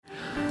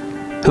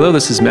Hello,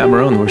 this is Matt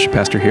Marron, the worship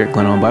pastor here at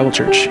Glen Allen Bible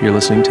Church. You're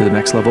listening to the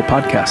Next Level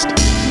podcast.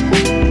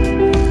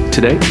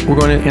 Today, we're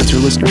going to answer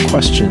listener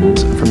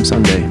questions from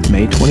Sunday,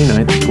 May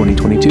 29th,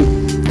 2022.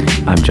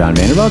 I'm John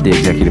Vandervelde, the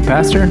executive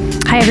pastor.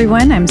 Hi,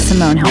 everyone. I'm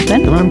Simone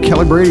Halpin. And I'm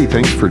Kelly Brady.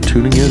 Thanks for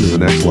tuning in to the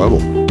Next Level.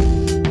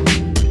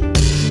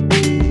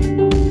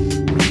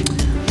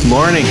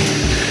 Morning.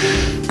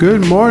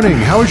 Good morning.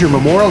 How was your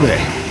Memorial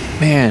Day?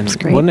 Man,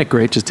 wasn't it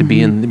great just to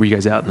be in, were you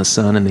guys out in the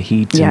sun and the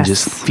heat and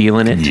just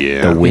feeling it?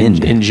 Yeah. The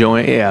wind.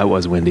 Enjoying, yeah, it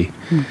was windy.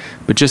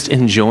 But just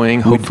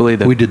enjoying, hopefully.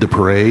 We did the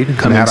parade.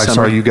 Matt, I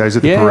saw you guys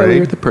at the parade. Yeah, we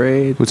were at the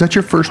parade. Was that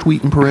your first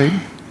Wheaton parade?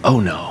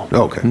 Oh, no.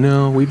 Okay.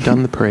 No, we've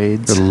done the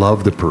parades. I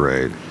love the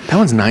parade. That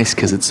one's nice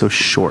because it's so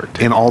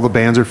short. And all the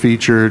bands are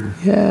featured.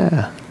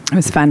 Yeah. It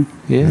was fun.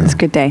 Yeah. It was a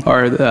good day.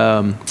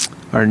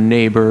 Our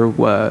neighbor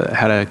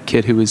had a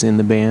kid who was in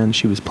the band.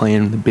 She was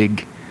playing the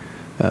big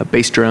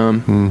bass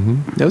drum.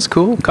 Mm-hmm. That was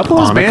cool. A couple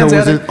of those bands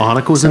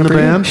Annika was in the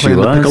band, She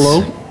playing the was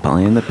piccolo.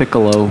 Playing the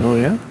piccolo. Oh,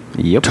 yeah?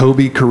 Yep.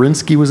 Toby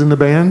Korinsky was in the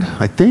band.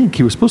 I think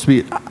he was supposed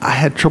to be. I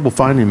had trouble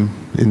finding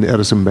him in the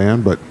Edison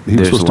band, but he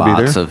was supposed to be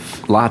there.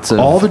 Lots of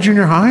all the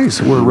junior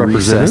highs were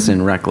represented. Recess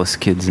and reckless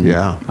kids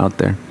out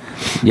there.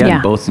 Yeah.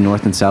 And both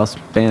North and South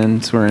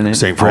bands were in it.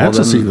 St.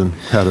 Francis even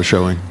had a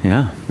showing.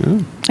 Yeah.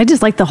 I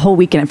just liked the whole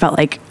weekend. It felt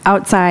like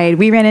outside.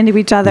 We ran into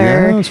each other.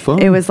 Yeah, it was fun.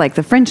 It was like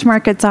the French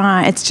market's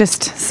on.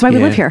 It's why we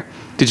live here.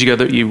 Did you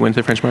go you went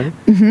to the French market?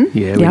 Mm-hmm.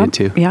 Yeah, we did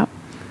too. Yeah.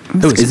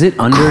 Is it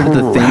under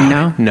the thing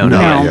now? No,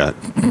 not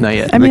yet. Not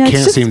yet. I mean, They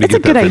can't seem to it's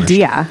get a good that finished.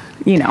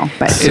 idea,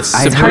 but It's it's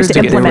hard to supposed to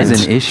get implement. There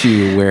was an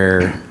issue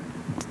where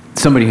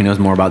somebody who knows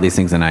more about these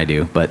things than I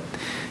do, but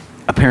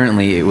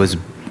apparently it was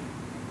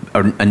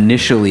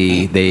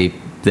initially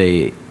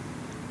they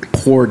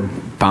poured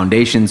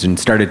foundations and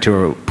started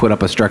to put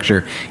up a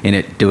structure, and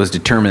it was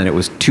determined that it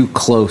was too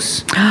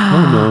close.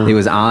 Oh, no. It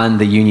was on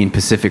the Union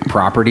Pacific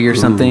property or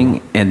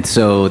something, and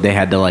so they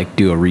had to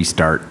do a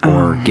restart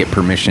or get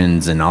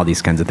permissions and all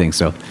these kinds of things.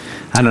 So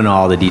I don't know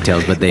all the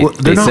details, but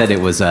they said it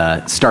was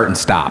start and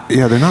stop.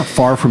 Yeah, they're not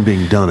far from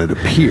being done, it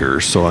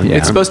appears. So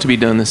It's supposed to be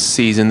done this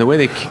season. The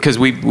way because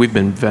we've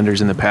been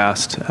vendors in the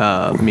past,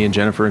 me and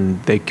Jennifer,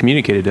 and they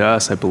communicated to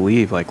us, I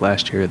believe,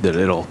 last year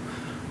that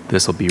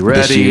this will be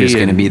ready. This year's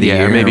going to be the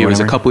year. Maybe it was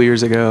a whatever. couple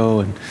years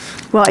ago. And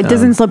Well, it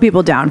doesn't slow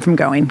people down from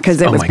going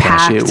because it was my gosh,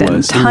 packed it and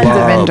was. tons We of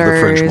love the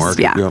vendors. French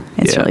market. Yeah, Yep.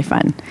 it's really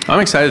fun. I'm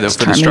excited though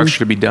for the structure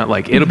to be done.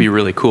 It'll be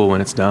really cool when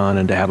it's done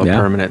and to have a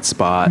permanent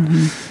spot.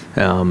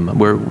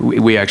 Where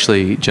we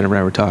actually, Jennifer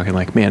and I were talking,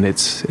 man,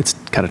 it's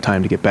kind of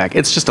time to get back.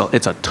 It's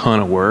it's a ton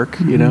of work,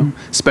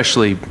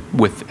 especially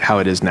with how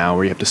it is now,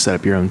 where you have to set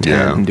up your own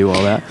tent and do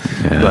all that.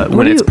 Yeah. But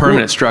when it's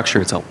permanent structure,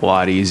 it's a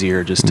lot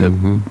easier just to,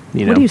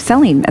 What are you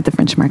selling at the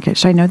French market?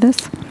 Should I know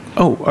this?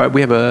 Oh,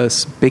 we have a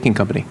baking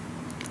company.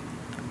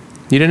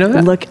 You didn't know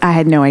that? Look, I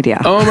had no idea.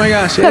 Oh my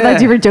gosh! Yeah. I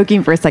thought you were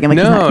joking for a second.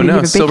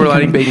 No, Silver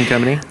Lining Baking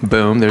Company.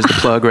 Boom! There's the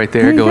plug right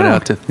there, going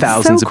out to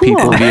thousands of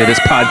people via this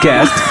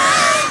podcast.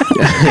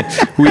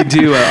 We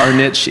do. Our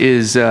niche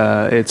is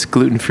it's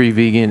gluten-free,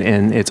 vegan,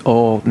 and it's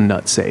all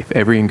nut safe.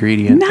 Every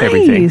ingredient,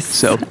 everything.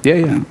 So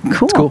yeah,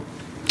 Cool. It's cool.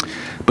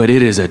 But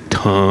it is a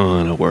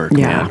ton of work,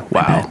 man.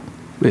 Wow.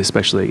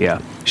 Especially,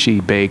 she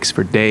bakes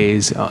for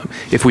days.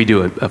 If we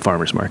do a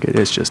farmer's market,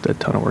 it's just a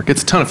ton of work.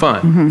 It's a ton of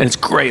fun, and it's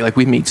great.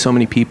 We meet so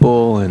many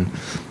people, and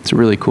it's a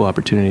really cool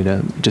opportunity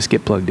to just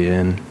get plugged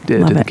in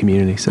to the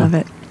community. So. Love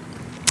it.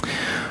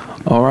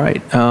 All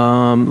right,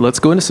 let's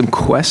go into some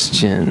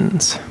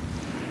questions.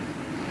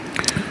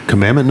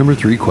 Commandment number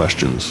 3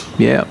 questions.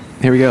 Yeah,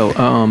 here we go.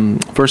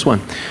 First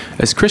one.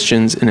 As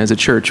Christians and as a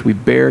church, we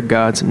bear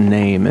God's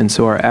name, and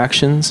so our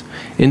actions,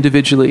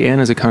 individually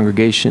and as a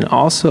congregation,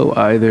 also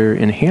either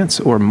enhance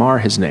or mar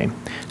his name.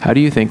 How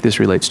do you think this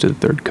relates to the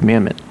third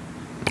commandment?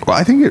 Well,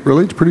 I think it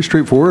relates pretty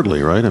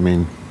straightforwardly, right? I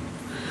mean,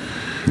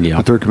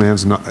 the third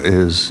commandment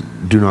is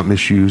do not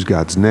misuse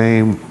God's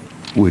name,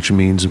 which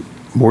means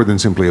more than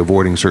simply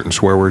avoiding certain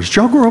swear words. Did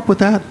y'all grow up with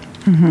that?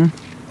 Mm-hmm.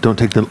 Don't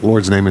take the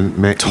Lord's name in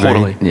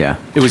Totally. vain. Yeah.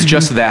 It was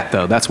just that,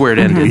 though. That's where it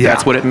ended. Yeah.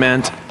 That's what it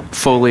meant.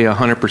 Fully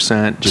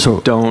 100%.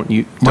 Just don't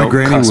my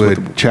granny cuss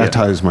would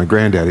chastise my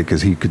granddaddy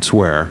because he could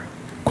swear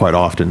quite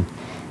often.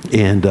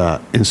 And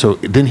so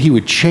then he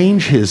would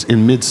change his,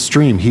 in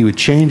midstream, he would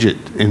change it.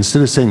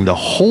 Instead of saying the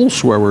whole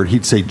swear word,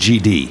 he'd say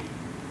GD.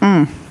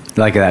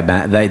 Like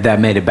that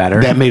made it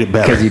better? That made it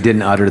better. Because you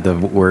didn't utter the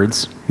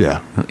words?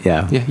 Yeah.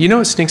 Yeah. Yeah. You know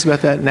what stinks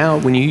about that now?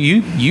 When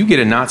you get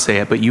to not say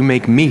it, but you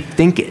make me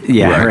think it.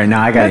 Yeah, right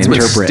now I got to interpret.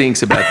 That's what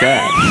stinks about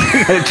that.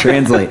 I got to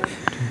translate.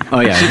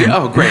 Oh, yeah.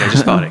 Oh, great. I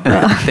just thought it.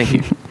 Great. Thank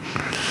you.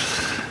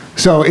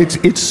 So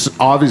it's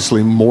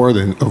obviously more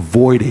than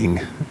avoiding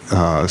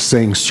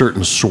saying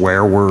certain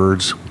swear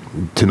words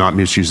to not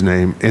misuse the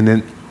name.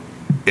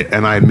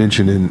 And I had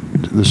mentioned in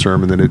the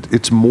sermon that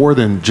it's more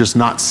than just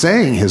not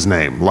saying his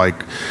name.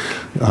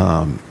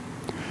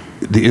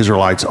 The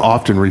Israelites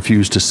often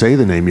refused to say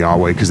the name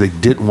Yahweh because they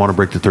didn't want to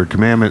break the third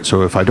commandment.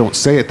 So if I don't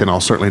say it, then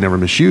I'll certainly never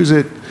misuse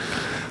it.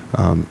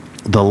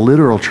 the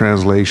literal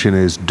translation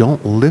is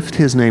don't lift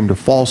his name to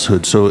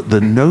falsehood. So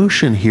the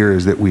notion here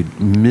is that we'd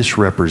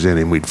misrepresent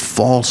him, we'd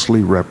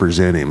falsely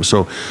represent him.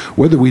 So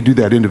whether we do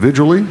that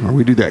individually or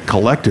we do that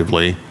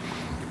collectively,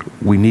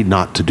 we need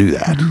not to do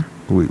that.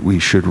 We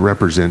should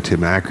represent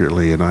him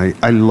accurately. And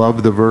I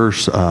love the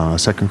verse,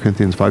 2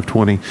 Corinthians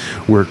 5:20,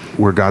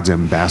 we're God's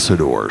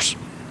ambassadors.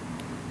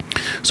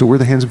 So we're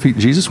the hands and feet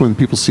of Jesus. When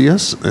people see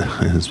us,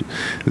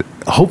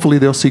 hopefully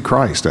they'll see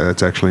Christ.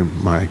 That's actually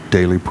my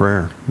daily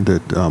prayer,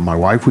 that my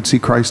wife would see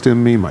Christ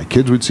in me, my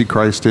kids would see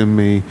Christ in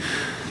me,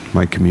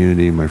 my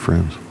community, my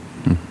friends.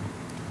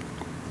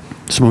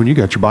 Simone, you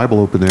got your Bible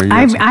open there.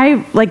 I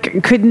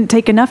couldn't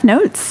take enough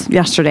notes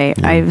yesterday.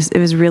 Yeah. It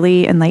was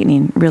really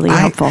enlightening, really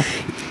helpful.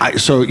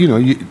 So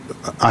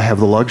I have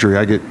the luxury.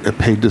 I get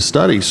paid to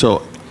study.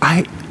 So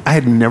I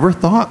had never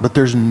thought, but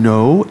there's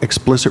no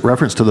explicit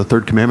reference to the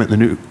third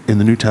commandment in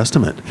the New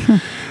Testament.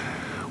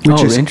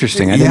 Which is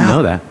interesting. I didn't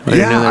know that.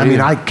 I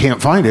mean, I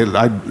can't find it.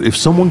 If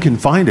someone can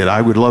find it,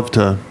 I would love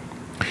to.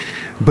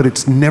 But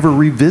it's never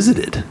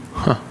revisited.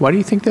 Huh. Why do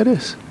you think that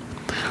is?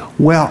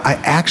 Well, I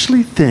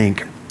actually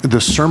think the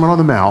Sermon on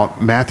the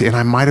Mount, Matthew, and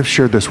I might have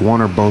shared this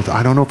one or both.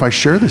 I don't know if I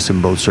share this in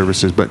both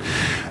services, but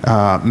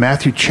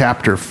Matthew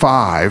chapter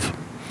 5.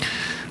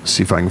 Let's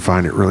see if I can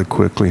find it really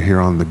quickly here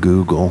on the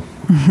Google.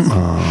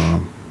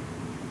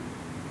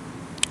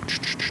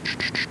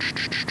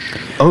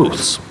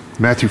 Oaths.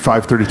 Matthew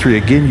 5:33.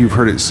 Again, you've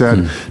heard it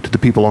said to the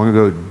people long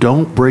ago,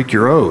 "Don't break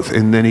your oath."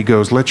 And then he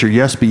goes, "Let your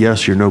yes be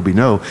yes, your no be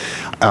no."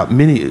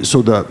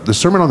 So the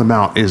Sermon on the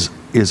Mount is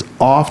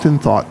often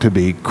thought to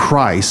be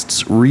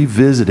Christ's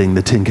revisiting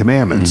the Ten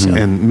Commandments,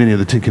 and many of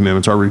the Ten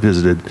Commandments are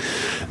revisited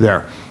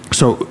there.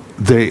 So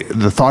the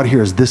thought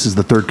here is this is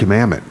the third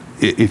commandment.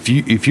 If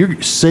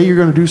you say you're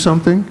going to do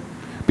something,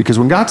 because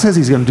when God says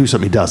he's going to do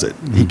something, he does it.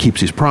 He keeps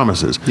his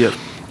promises. Yep.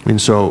 And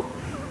so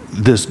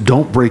this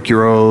 "don't break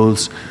your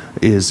oaths"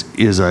 is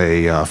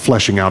a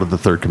fleshing out of the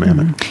third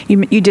commandment.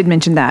 You did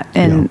mention that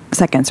in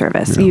second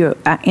service. Yeah. You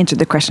answered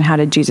the question, how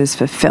did Jesus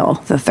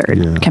fulfill the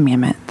third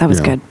commandment? That was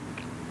good.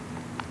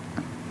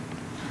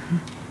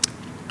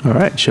 All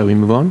right, shall we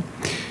move on?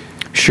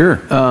 Sure.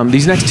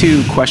 These next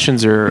two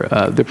questions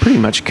they're pretty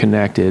much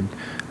connected,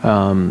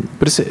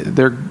 but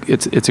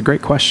it's a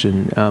great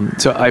question.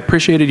 So I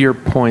appreciated your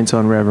points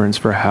on reverence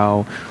for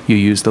how you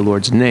use the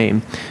Lord's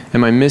name.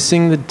 Am I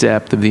missing the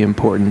depth of the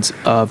importance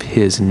of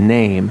His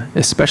name,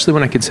 especially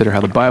when I consider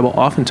how the Bible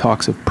often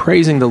talks of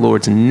praising the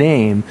Lord's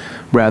name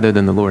rather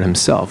than the Lord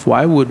Himself?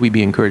 Why would we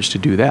be encouraged to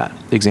do that?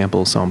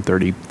 Example, Psalm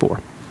 34.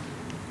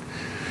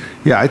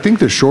 Yeah, I think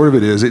the short of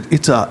it is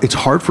it's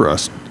hard for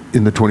us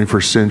in the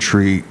 21st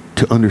century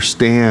to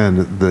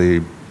understand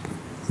the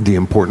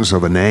importance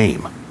of a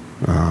name,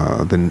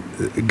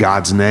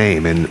 God's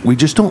name, and we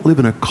just don't live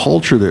in a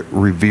culture that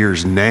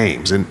reveres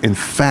names. And in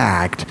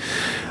fact,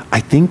 I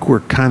think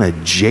we're kind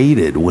of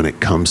jaded when it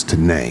comes to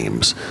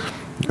names.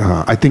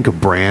 I think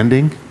of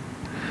branding,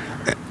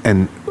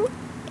 and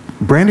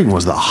branding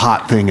was the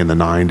hot thing in the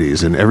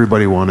 90s, and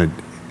everybody wanted.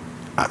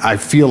 I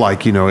feel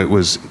like it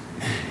was.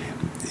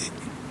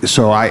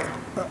 So I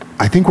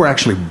think we're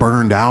actually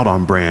burned out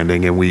on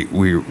branding, and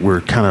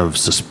we're kind of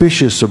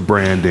suspicious of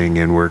branding,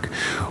 and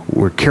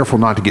we're careful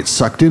not to get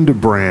sucked into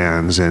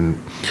brands,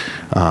 and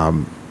I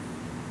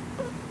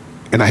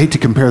hate to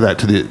compare that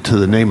to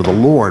the name of the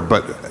Lord,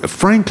 but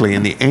frankly,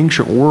 in the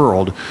ancient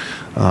world,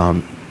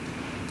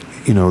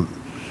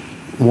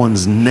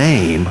 one's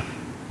name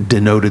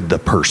denoted the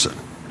person.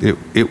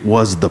 It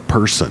was the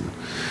person.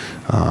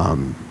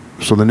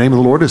 So the name of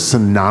the Lord is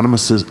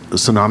synonymous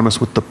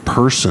with the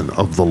person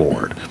of the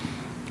Lord.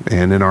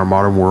 And in our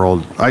modern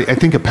world, I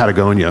think of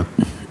Patagonia.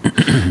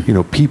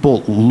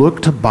 People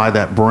look to buy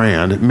that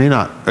brand. It may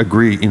not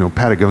agree.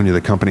 Patagonia, the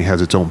company, has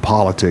its own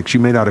politics. You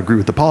may not agree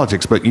with the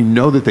politics, but you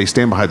know that they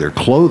stand behind their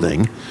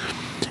clothing.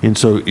 And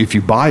so if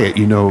you buy it,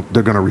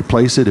 they're going to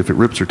replace it if it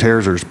rips or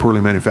tears or is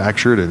poorly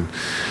manufactured. And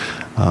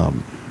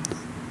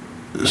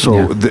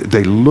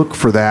they look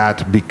for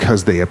that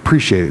because they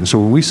appreciate it. And so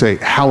when we say,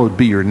 "Hallowed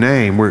be your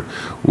name," we're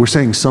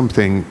saying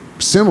something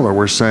similar.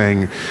 We're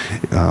saying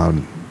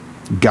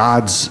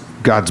God's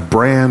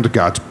brand,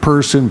 God's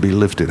person be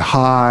lifted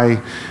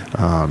high,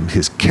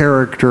 His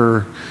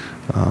character.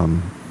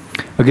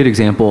 A good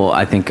example,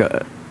 I think,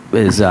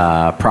 is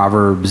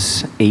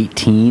Proverbs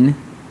 18,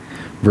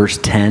 verse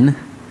 10.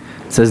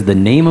 It says, "The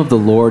name of the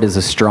Lord is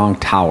a strong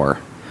tower.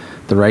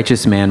 The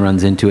righteous man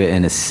runs into it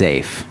and is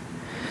safe."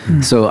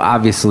 So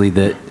obviously,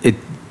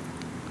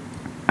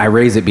 I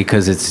raise it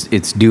because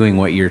it's doing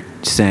what you're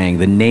saying.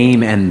 The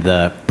name and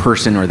the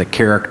person or the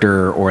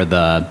character or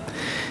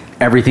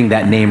everything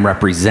that name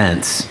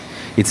represents.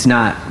 It's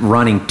not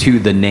running to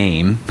the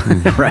name,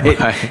 right?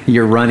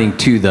 You're running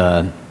to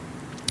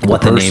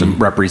what the name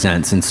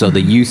represents. And so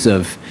the use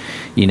of,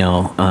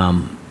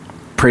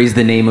 praise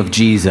the name of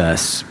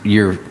Jesus.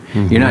 You're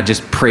not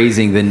just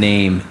praising the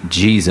name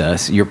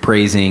Jesus. You're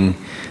praising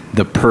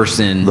the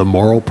person, the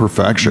moral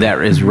perfection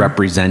that is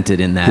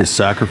represented in that, His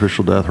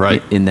sacrificial death,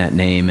 right? In that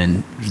name.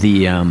 And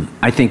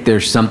I think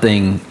there's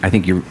something, I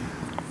think you're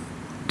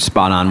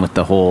spot on with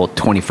the whole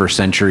 21st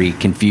century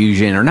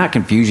confusion, or not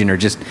confusion, or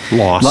just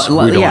Loss. We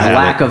don't have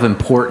lack it. of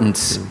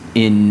importance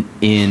in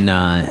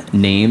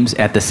names.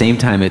 At the same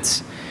time,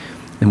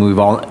 and we've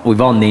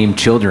all named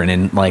children,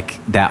 and like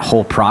that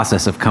whole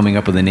process of coming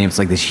up with a name is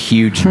like this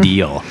huge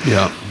deal.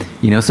 Yeah.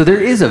 So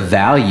there is a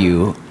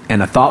value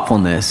and a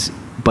thoughtfulness,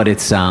 but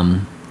it's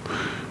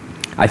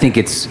I think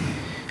it's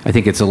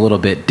a little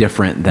bit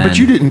different than. But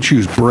you didn't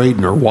choose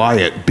Braden or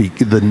Wyatt,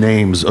 the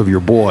names of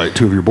your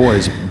two of your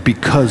boys,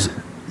 because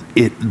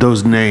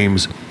those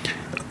names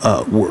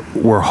you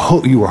were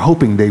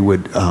hoping they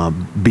would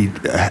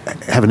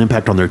have an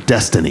impact on their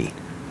destiny.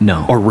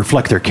 No. Or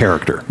reflect their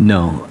character.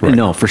 No, Right.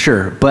 no, for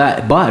sure.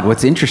 But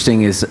what's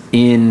interesting is so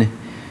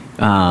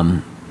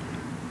I'll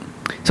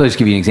just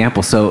give you an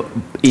example. So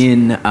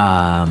in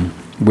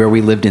where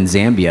we lived in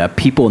Zambia,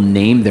 people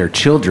named their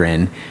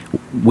children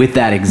with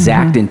that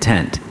exact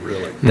intent.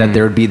 Really? That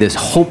there would be this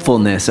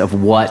hopefulness of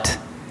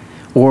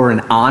or an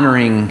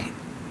honoring,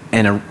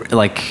 and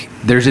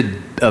there's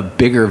a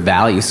bigger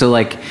value. So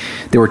like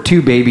there were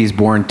 2 babies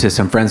born to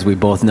some friends we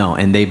both know,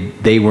 and they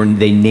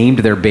named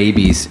their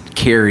babies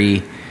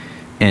Carrie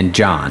and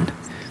John.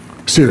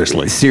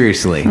 Seriously.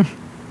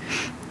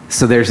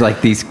 So there's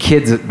like these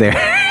kids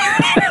there.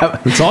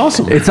 It's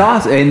awesome. It's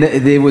awesome, and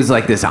it was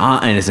like this,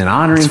 and it's an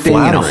honoring thing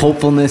and a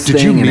hopefulness Did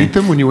thing. you meet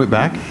them when you went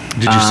back?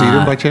 Did you see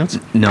them by chance?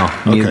 No,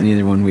 Okay.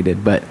 neither one we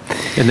did. But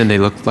And then they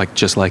looked like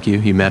just like you.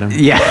 You met them.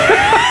 yeah,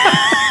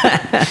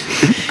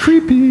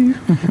 Creepy.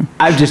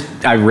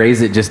 I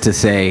raise it just to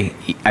say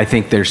I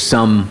think there's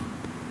some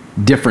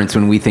difference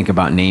when we think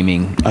about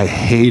naming. I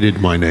hated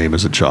my name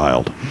as a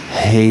child.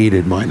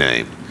 Hated my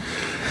name.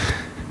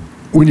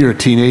 When you're a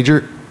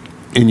teenager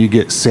and you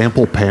get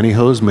sample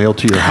pantyhose mailed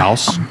to your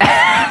house.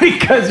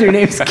 Because your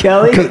name's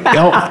Kelly?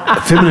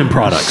 Feminine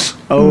products.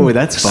 Oh,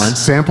 that's fun.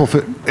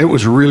 It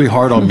was really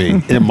hard on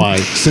me in my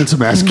sense of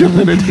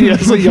masculinity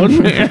as a young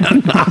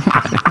man.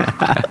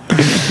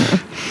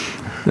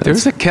 There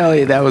was a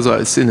Kelly that was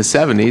in the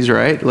 70s,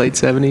 right? Late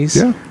 70s.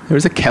 Yeah. There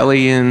was a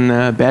Kelly in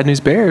Bad News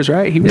Bears,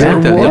 right? He was There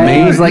like the was.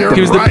 main. He was like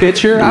he was the right.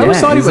 pitcher. I always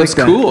Yeah, thought he he's was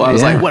like cool. I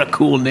was yeah. like, what a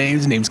cool name.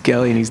 His name's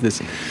Kelly, and he's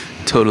this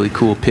totally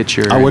cool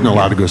pitcher. I wasn't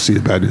allowed to go see the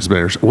Bad News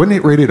Bears. Wasn't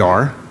it rated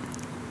R?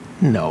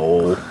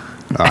 No.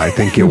 I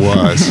think it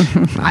was.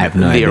 I have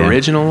no The idea.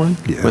 original one?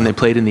 Yeah. When they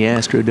played in the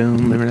Astrodome,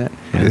 remember that?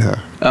 Yeah.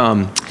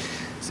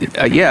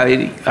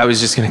 I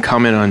was just going to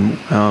comment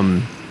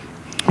on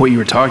what you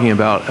were talking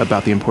about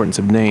the importance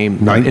of name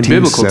in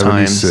biblical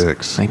times.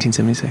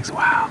 1976.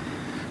 Wow.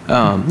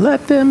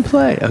 Let them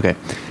play. Okay.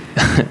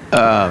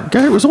 God,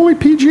 it was only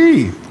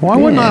PG. Why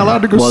wasn't I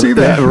allowed to go see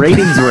that? The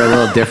ratings were a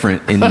little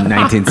different in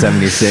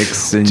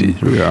 1976. And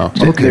Yeah.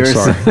 Okay, there's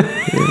sorry.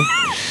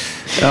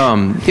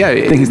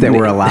 things that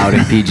were allowed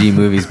in PG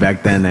movies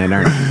back then that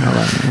aren't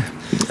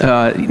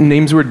allowed now.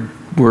 Names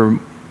were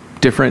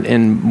different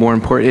and more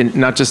important.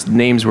 Not just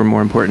names were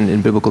more important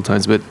in biblical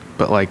times, but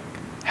like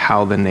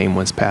how the name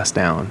was passed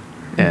down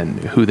and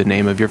who the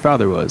name of your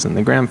father was and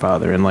the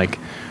grandfather, and like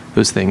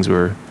those things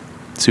were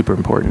super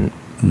important.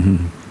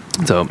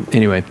 Mm-hmm. So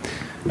anyway,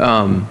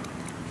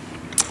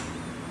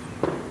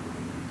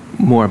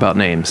 more about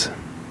names.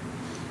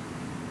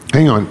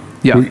 Hang on.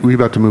 Yeah. We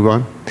about to move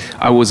on?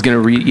 I was going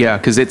to read,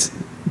 because it's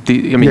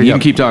you can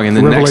keep talking.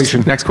 The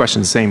Revelation. next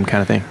question, same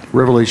kind of thing.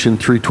 Revelation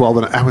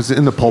 3:12, and I was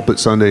in the pulpit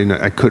Sunday, and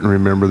I couldn't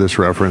remember this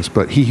reference,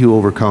 but he who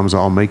overcomes,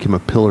 I'll make him a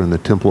pillar in the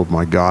temple of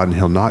my God, and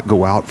he'll not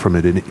go out from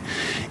it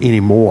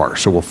anymore.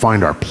 So we'll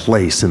find our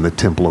place in the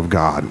temple of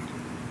God.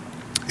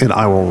 And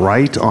I will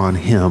write on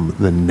him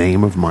the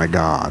name of my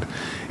God,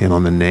 and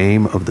on the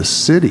name of the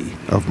city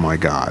of my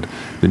God,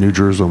 the New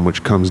Jerusalem,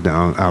 which comes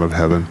down out of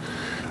heaven,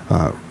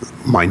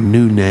 my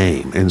new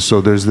name. And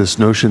so there's this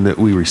notion that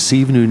we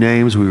receive new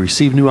names, we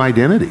receive new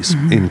identities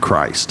in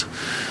Christ.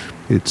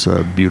 It's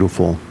a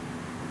beautiful,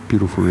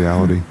 beautiful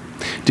reality.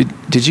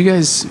 Did you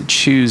guys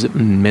choose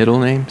middle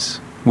names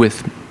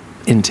with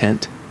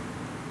intent?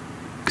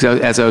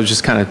 Because as I was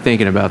just kind of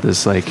thinking about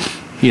this, like,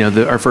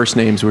 our first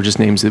names were just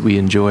names that we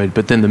enjoyed,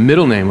 but then the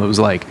middle name, it was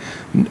like,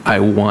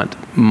 I want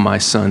my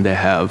son to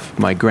have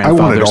my I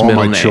grandfather's wanted all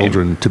middle my name.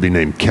 children to be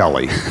named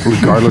Kelly,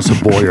 regardless of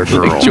boy or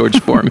girl. Like George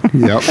Foreman.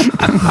 Yep.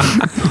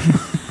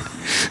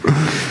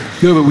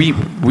 No, but we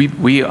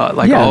all of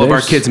our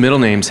there's- kids' middle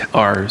names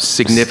are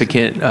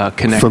significant,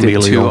 connected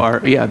Familial. to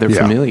our, they're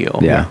Yeah. familial.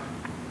 Yeah.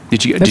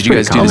 Did you That's guys do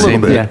pretty the A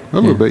same little thing? bit. A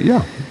little bit,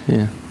 yeah.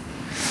 Yeah.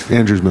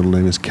 Andrew's middle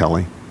name is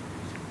Kelly,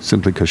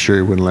 simply because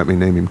Sherry wouldn't let me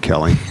name him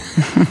Kelly.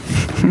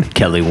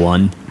 Kelly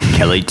 1,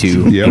 Kelly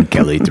 2, Yep. and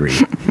Kelly 3.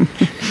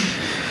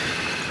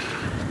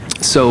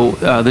 So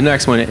the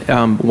next one,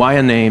 why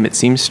a name? It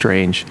seems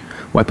strange.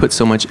 Why put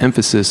so much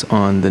emphasis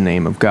on the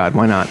name of God?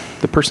 Why not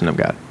the person of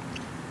God?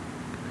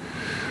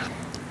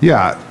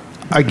 Yeah.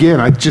 Again,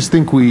 I just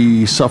think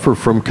we suffer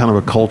from kind of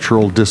a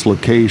cultural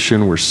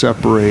dislocation. We're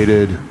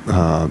separated.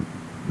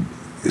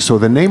 So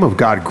the name of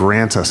God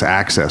grants us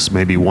access,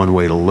 maybe one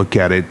way to look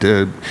at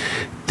it.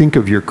 Think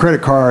of your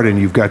credit card and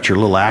you've got your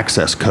little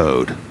access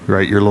code,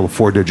 right? Your little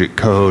 4-digit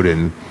code,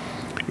 and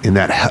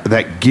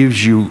that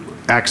gives you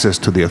access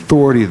to the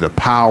authority, the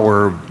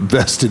power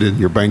vested in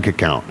your bank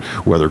account,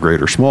 whether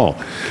great or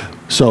small.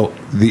 So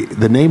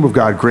the name of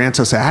God grants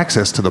us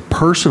access to the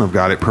person of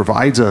God. It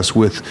provides us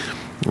with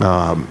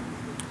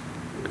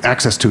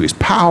access to his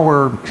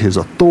power, his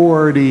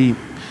authority,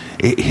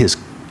 his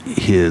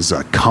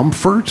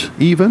comfort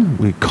even.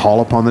 We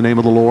call upon the name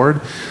of the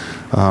Lord.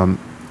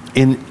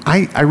 And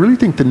I really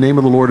think the name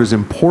of the Lord is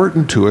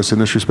important to us in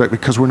this respect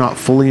because we're not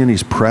fully in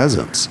his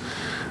presence.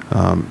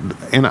 And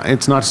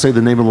it's not to say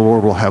the name of the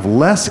Lord will have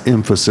less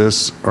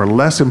emphasis or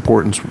less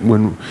importance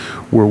when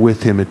we're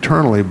with him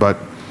eternally, but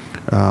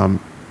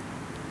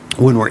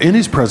when we're in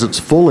his presence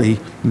fully,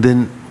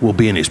 then we'll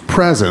be in his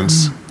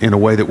presence in a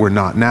way that we're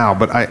not now.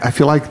 But I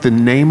feel like the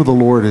name of the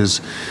Lord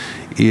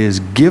is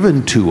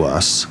given to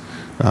us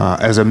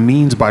as a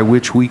means by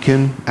which we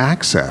can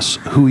access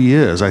who he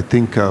is. I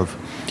think of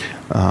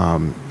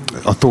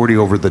authority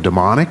over the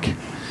demonic,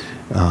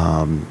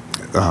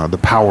 the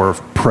power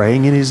of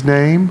praying in his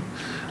name,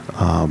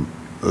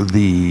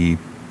 the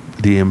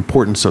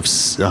importance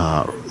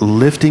of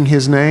lifting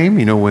his name.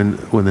 You know,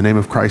 when the name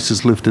of Christ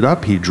is lifted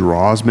up, he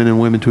draws men and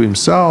women to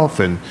himself.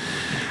 And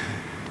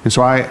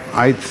so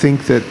I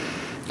think that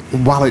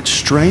while it's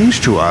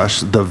strange to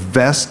us, the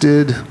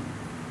vested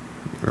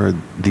or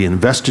the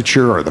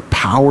investiture or the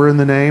power in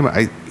the name,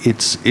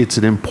 it's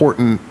an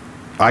important,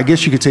 I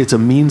guess you could say it's a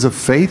means of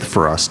faith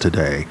for us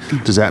today.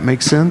 Does that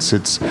make sense?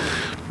 It's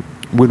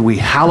when we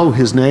hallow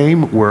his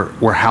name,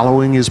 we're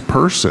hallowing his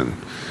person.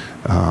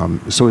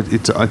 So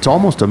it's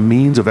almost a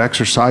means of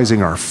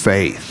exercising our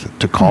faith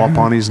to call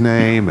upon his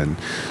name, and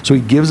so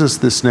he gives us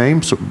this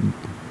name so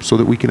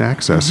that we can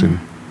access him.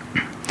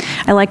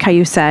 I like how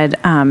you said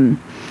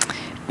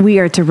we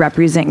are to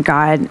represent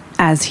God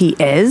as he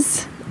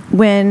is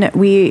when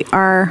we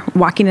are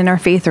walking in our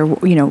faith, or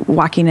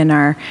walking in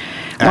our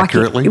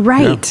accurately,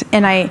 right? Yeah.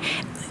 And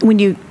when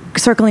you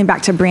circling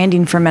back to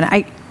branding for a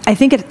minute, I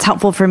think it's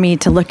helpful for me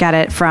to look at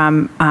it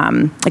from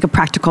like a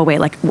practical way.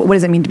 Like, what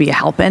does it mean to be a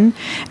Halpin?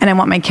 And I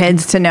want my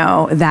kids to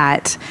know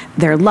that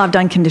they're loved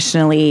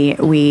unconditionally.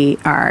 We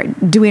are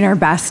doing our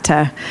best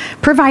to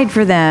provide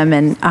for them,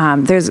 and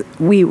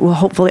we will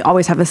hopefully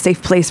always have a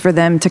safe place for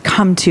them to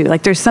come to.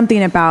 Like, there's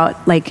something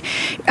about, like,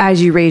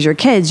 as you raise your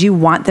kids, you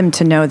want them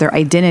to know their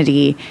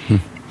identity.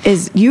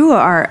 Is you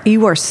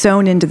are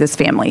sown into this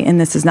family,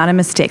 and this is not a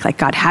mistake. Like,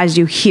 God has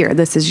you here.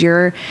 This is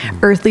your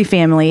earthly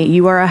family.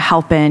 You are a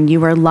Halpin.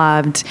 You are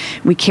loved.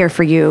 We care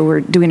for you. We're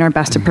doing our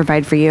best to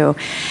provide for you.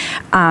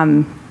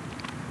 And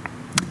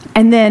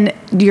then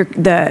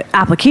the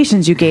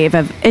applications you gave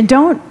and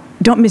don't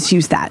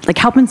misuse that. Like,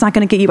 Halpin's not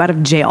going to get you out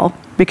of jail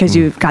because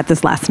you've got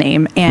this last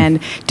name, and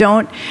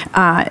don't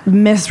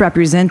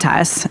misrepresent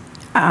us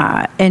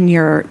in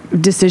your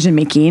decision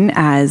making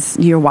as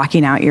you're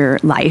walking out your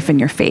life and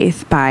your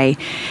faith by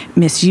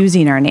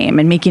misusing our name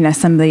and making us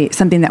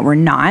something that we're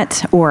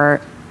not, or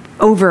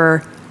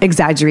over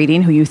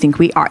exaggerating who you think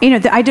we are.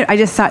 I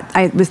just thought,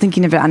 I was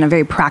thinking of it on a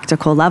very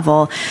practical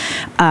level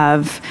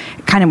of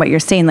kind of what you're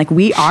saying. Like,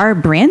 we are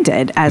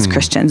branded as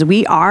Christians.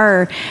 We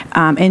are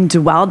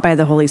indwelled by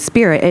the Holy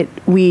Spirit.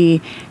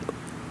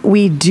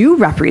 We do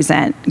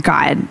represent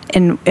God,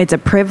 and it's a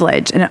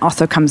privilege, and it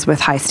also comes with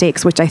high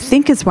stakes, which I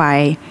think is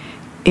why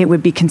it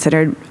would be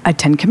considered a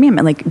 10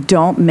 commandment. Like,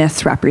 don't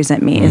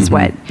misrepresent me is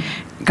what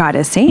God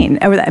is saying.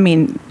 I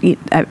mean,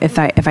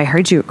 if I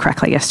heard you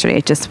correctly yesterday,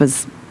 it just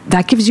was,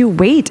 that gives you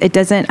weight. It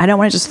doesn't, I don't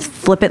want to just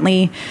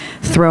flippantly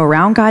throw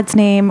around God's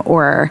name,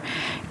 or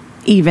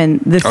even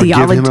the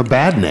theology, give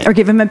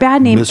him a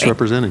bad name,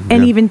 misrepresenting,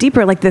 and even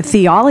deeper, like the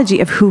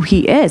theology of who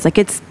he is.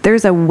 Like,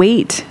 there's a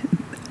weight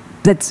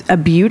that's a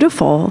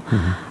beautiful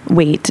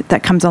weight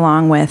that comes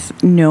along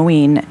with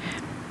knowing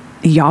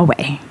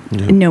Yahweh,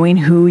 knowing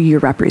who you're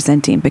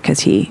representing, because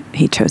he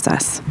chose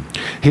us.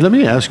 Hey, let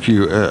me ask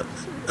you,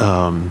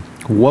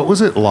 what was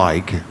it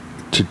like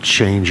to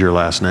change your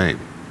last name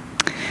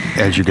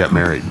as you got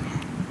married?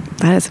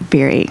 That is a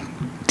very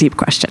deep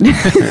question.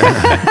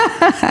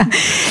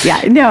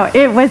 Yeah, no,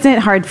 it wasn't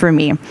hard for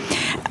me.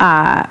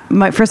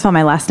 First of all,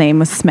 my last name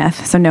was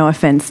Smith, so no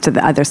offense to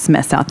the other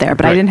Smiths out there,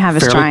 but I didn't have a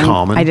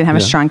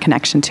strong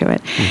connection to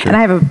it. Okay. And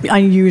I have an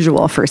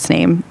unusual first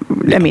name.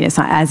 Yeah. I mean, it's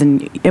not as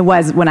it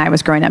was when I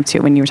was growing up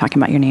too, when you were talking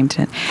about your name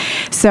today.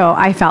 So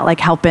I felt like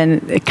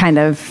Halpin, it kind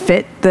of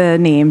fit the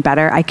name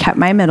better. I kept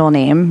my middle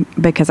name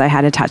because I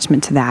had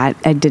attachment to that.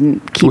 I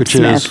didn't keep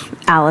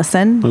Smith.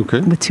 Allison,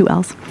 with 2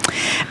 L's.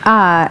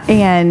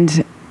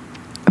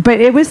 But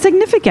it was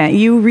significant.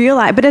 You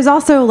realize, but it's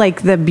also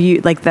like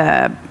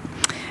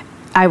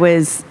I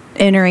was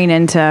entering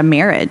into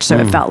marriage, so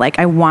it felt like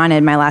I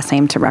wanted my last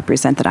name to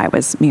represent that I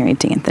was married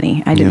to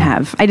Anthony. I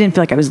didn't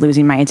feel like I was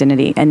losing my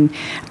identity, and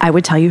I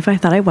would tell you if I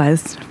thought I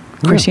was.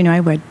 Of course, I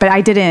would, but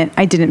I didn't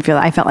feel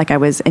that. I felt like I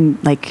was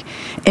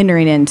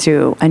entering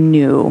into a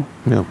new.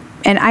 Yeah.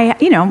 And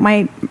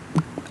my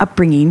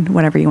upbringing,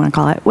 whatever you want to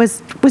call it,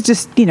 was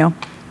just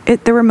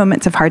there were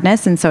moments of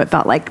hardness, and so it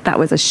felt like that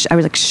was I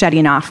was like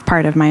shutting off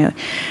part of my.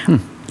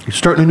 You're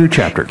starting a new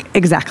chapter.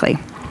 Exactly.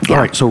 Yeah.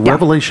 All right. So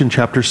Revelation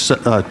chapter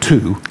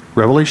 2.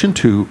 Revelation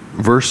 2,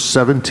 verse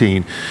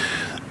 17,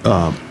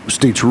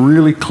 states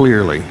really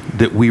clearly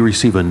that we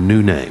receive a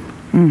new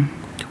name.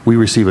 We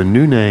receive a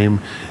new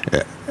name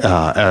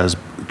as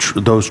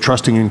those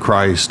trusting in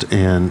Christ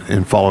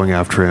and following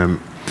after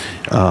him.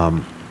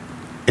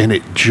 And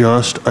it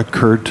just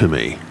occurred to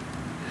me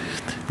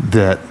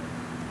that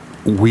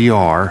we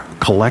are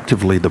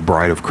collectively the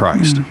bride of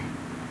Christ.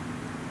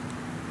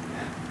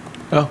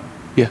 Oh,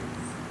 yeah.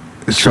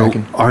 So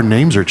our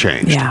names are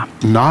changed. Yeah.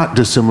 Not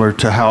dissimilar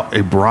to how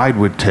a bride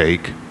would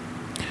take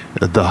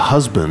the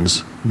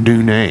husband's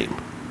new name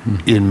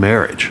in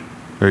marriage.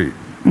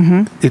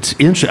 It's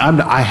interesting.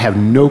 I have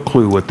no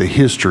clue what the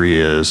history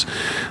is,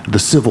 the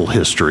civil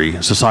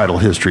history, societal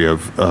history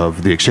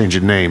of the exchange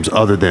of names,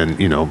 other than,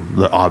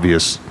 the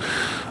obvious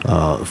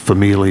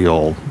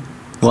familial.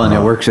 Well, and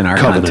it works in our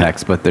covenant.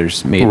 context, but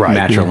there's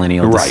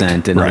matrilineal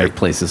descent in other Right.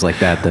 places like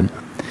that.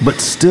 But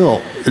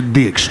still,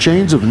 the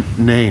exchange of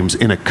names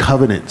in a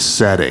covenant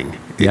setting,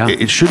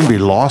 it shouldn't be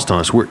lost on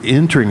us. We're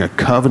entering a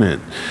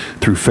covenant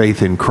through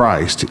faith in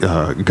Christ.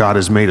 God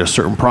has made us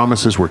certain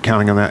promises. We're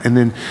counting on that. And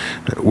then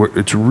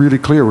it's really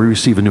clear we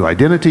receive a new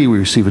identity. We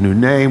receive a new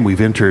name. We've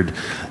entered,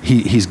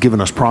 He's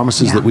given us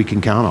promises that we can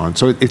count on.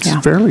 So it's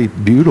fairly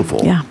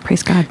beautiful. Yeah,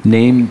 praise God.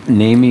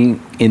 Naming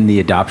in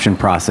the adoption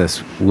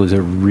process was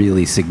a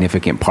really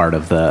significant part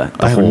of the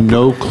I have whole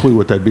no clue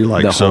what that'd be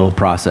like. the whole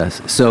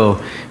process.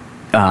 So,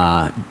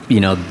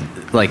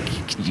 like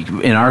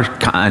in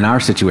our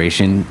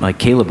situation, like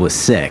Caleb was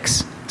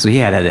 6, so he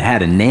had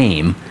a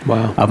name.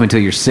 Wow. Up until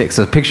you're 6.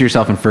 So picture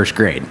yourself in first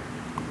grade.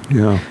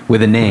 Yeah.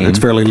 With a name. It's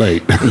fairly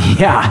late.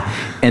 Yeah.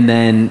 And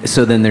then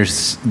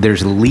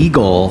there's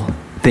legal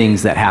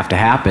things that have to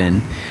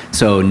happen.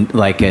 So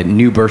like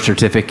new birth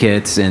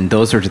certificates and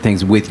those sorts of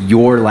things with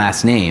your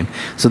last name.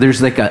 So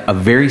there's like a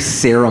very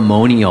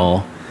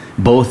ceremonial,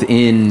 both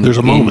in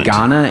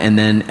Ghana and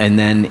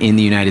then in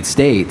the United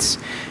States,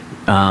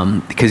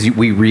 because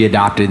we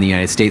readopted in the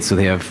United States, so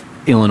they have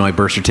Illinois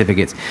birth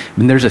certificates.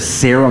 And there's a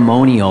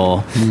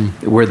ceremonial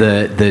where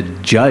the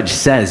judge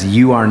says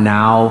you are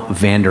now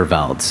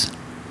Vanderveldes.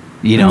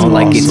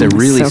 Like it's a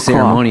really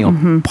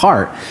ceremonial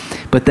part.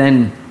 But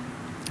then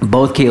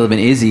both Caleb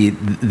and Izzy,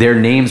 their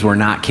names were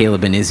not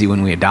Caleb and Izzy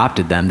when we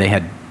adopted them. They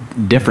had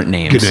different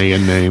names.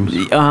 Ghanaian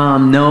names.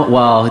 No,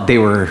 well, they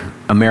were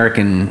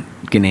American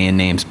Ghanaian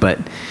names, but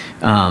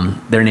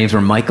their names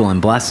were Michael and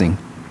Blessing.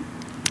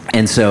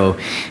 And so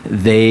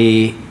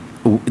they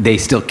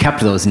still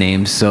kept those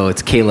names. So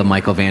it's Caleb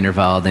Michael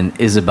Vandervelde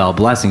and Isabel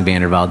Blessing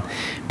Vandervelde.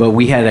 But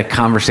we had a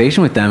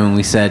conversation with them and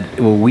we said,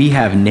 well, we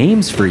have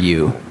names for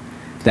you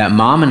that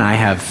Mom and I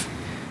have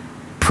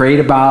prayed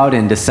about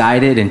and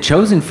decided and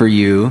chosen for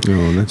you.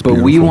 Oh, that's but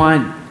beautiful. we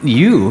want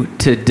you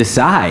to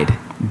decide.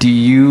 Do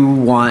you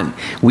want,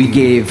 we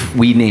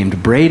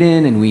named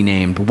Braden and we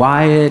named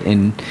Wyatt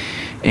and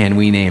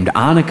we named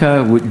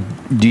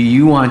Annika. Do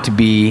you want to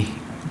be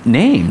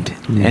named?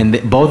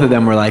 And both of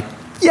them were like,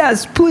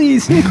 yes,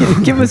 please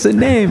give us a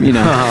name. Oh,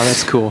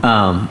 that's cool.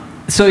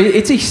 So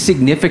it's a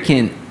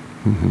significant.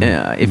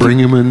 Bring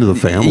him into the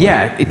family.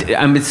 Yeah,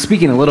 I'm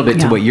speaking a little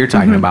bit to what you're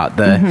talking about.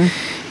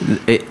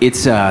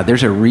 It's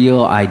there's a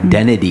real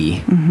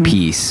identity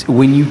piece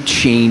when you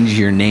change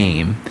your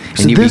name.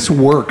 So this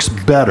works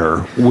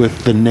better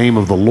with the name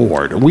of the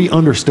Lord. We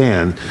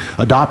understand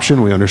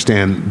adoption. We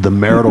understand the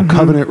marital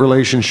covenant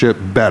relationship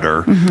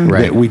better.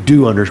 Right. That we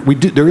do.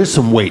 There is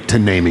some weight to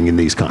naming in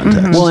these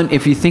contexts. Well, and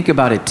if you think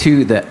about it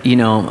too, that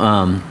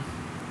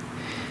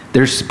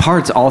there's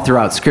parts all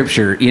throughout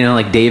Scripture.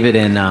 Like David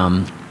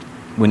and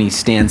when he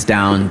stands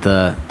down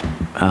the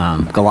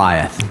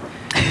Goliath.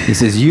 He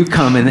says, "You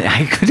come and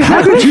how could you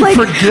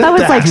forget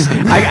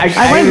that?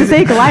 I wanted to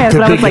say Goliath,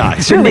 but I was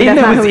like, the name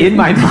that was in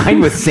my mind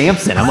was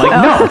Samson. I'm like,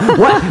 no,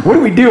 what are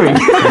we doing?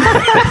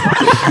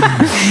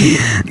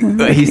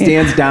 He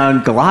stands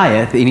down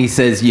Goliath and he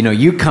says,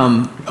 you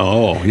come.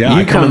 Oh, yeah.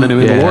 You come in the name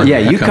of the Lord. Yeah,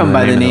 you come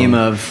by the name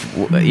of,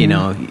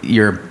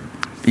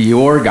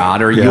 your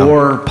God or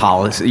your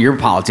policy, your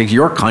politics,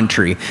 your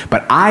country,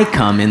 but I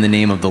come in the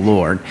name of the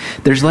Lord.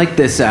 There's like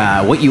this,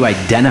 what you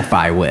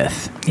identify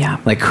with. Yeah.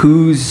 Like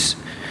who's,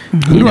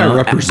 Who do I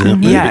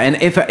represent? Yeah,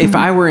 and if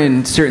I were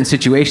in certain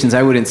situations,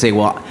 I wouldn't say,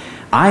 well,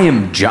 I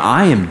am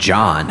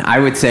John. I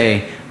would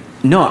say,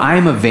 no, I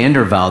am a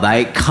Vandervelde.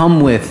 I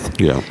come with,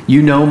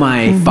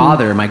 my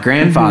father, my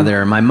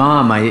grandfather, my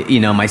mom,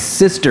 my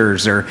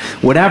sisters or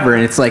whatever.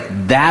 And it's like,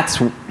 that's,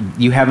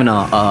 you have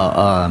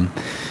an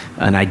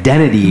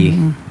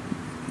identity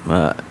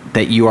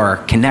that you are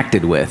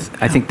connected with.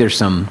 I think there's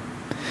some,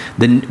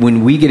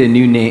 when we get a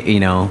new name,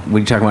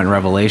 when you talk about in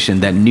Revelation,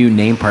 that new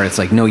name part, it's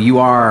like, no, you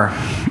are,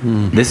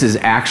 this is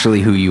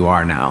actually who you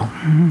are now.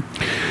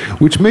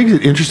 Which makes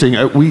it interesting.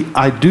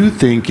 I do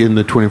think in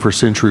the 21st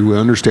century, we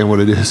understand what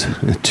it is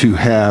to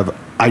have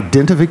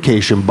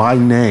identification by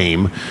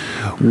name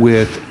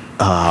with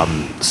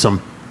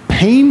some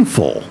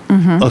painful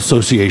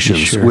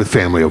associations with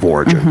family of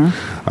origin.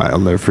 I'll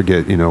never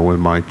forget, when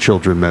my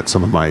children met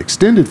some of my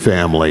extended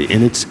family,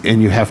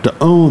 and you have to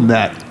own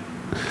that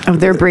Oh,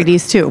 they're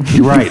Brady's too.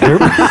 You're right.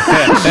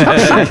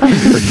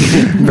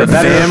 The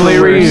family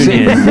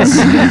reunions.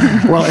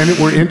 Well, and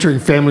we're entering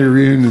family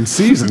reunion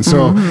season,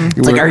 so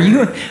It's like, are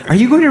you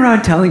going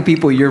around telling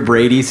people you're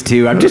Brady's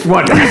too? I'm just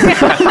wondering.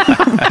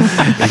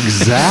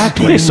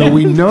 exactly. So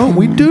we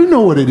do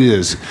know what it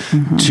is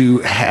to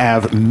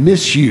have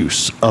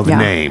misuse of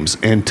names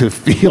and to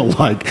feel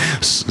like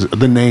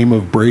the name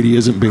of Brady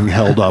isn't being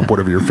held up,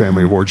 whatever your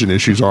family of origin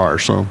issues are.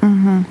 So,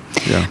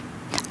 yeah.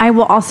 I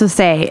will also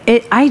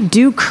say I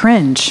do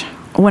cringe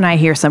when I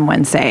hear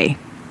someone say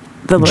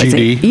the Lord's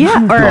GD? Name.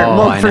 Yeah,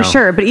 or I for know.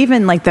 sure. But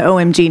even like the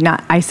OMG,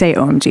 I say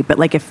OMG, but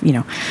like if, I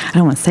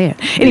don't want to say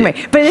it.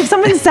 Anyway, but if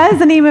someone says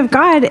the name of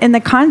God in the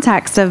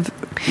context of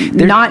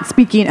not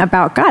speaking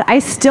about God, I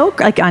still,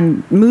 like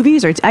on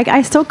movies, or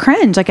I still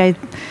cringe. Like I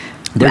don't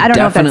know if that's,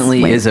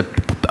 definitely is a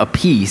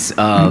piece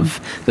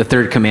of the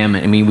third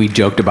commandment. I mean, we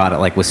joked about it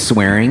like with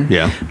swearing.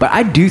 Yeah. But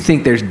I do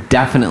think there's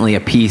definitely a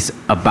piece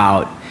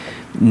about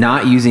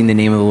not using the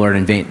name of the Lord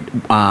in vain,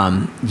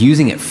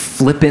 using it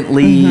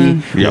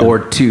flippantly or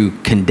to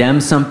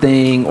condemn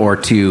something or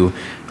to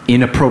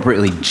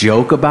inappropriately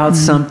joke about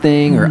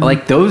something or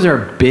like those are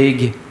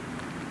big.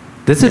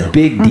 That's a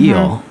big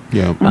deal.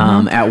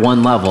 Yeah. At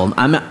one level,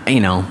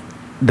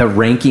 the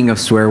ranking of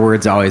swear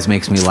words always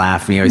makes me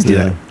laugh. We always do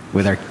that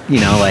with our,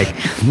 like,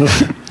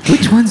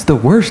 which one's the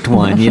worst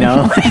one,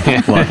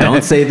 Well,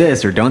 don't say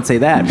this or don't say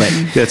that. But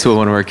That's what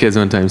one of our kids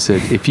one time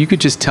said. If you could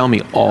just tell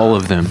me all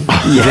of them,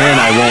 then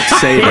I won't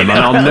say them, and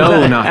I'll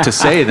know not to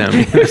say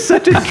them. there's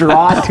such a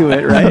draw to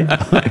it, right?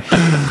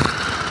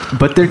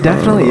 But there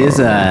definitely is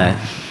a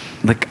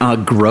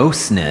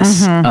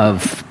grossness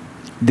of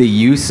the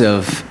use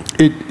of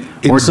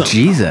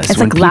Jesus. it's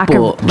when like lack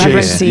people of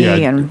reverence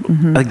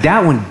and like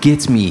that one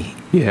gets me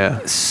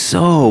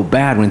so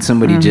bad when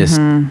somebody just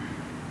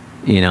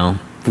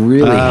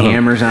really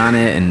hammers on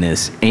it and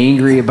is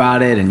angry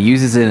about it and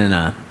uses it in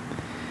a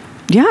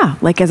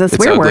like as a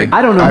swear ugly. word.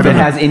 I don't know if it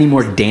has any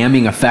more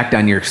damning effect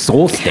on your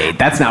soul state.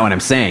 That's not what I'm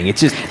saying. It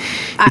just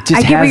I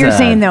get what you're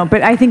saying though,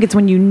 but I think it's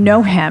when you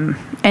know him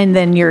and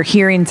then you're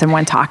hearing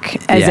someone talk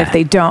as if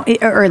they don't,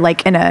 or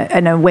like in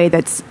a way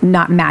that's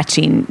not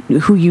matching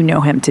who you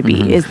know him to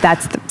be.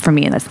 For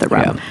me, and that's the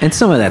rub. Yeah. And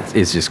some of that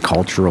is just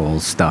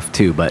cultural stuff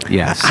too. But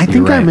yes, I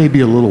think I may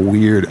be a little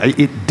weird.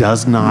 It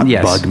does not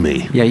bug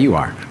me. Yeah, you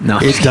are. No,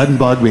 it doesn't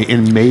bug me,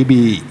 and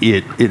maybe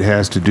it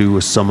has to do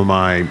with some of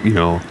my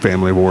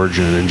family of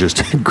origin and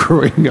just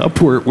growing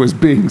up where it was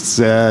being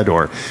said,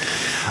 or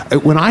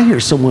when I hear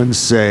someone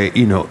say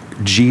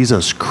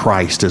Jesus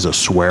Christ as a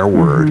swear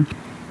word.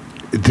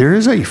 There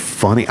is I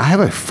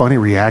have a funny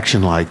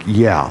reaction like,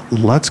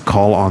 let's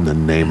call on the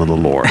name of the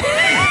Lord.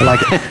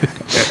 Like,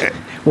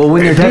 well,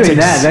 when you're doing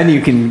that, then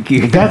you can.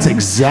 That's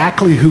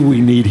exactly who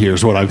we need here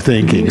is what I'm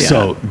thinking. Yeah.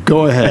 So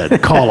go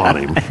ahead, call on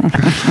him.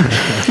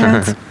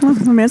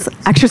 It's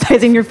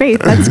exercising your faith.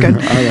 That's good.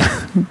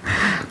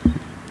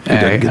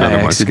 I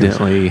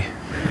accidentally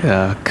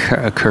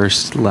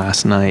cursed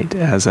last night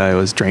as I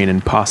was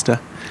draining pasta.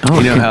 Oh,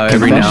 how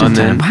every now and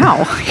then,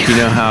 wow.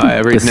 How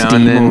every the now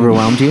steam and then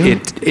overwhelmed you?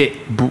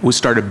 It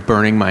started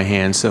burning my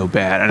hand so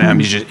bad,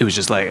 and it was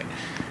just like,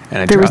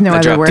 and there was no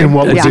other word. And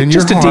what was in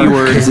your just heart? a D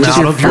word. Is this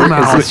your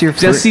mouth?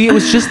 See, it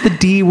was just the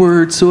D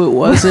word, so it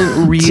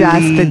wasn't really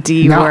just the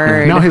D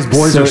word. Now his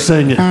boys are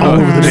saying it all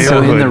over the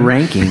So neighborhood. in the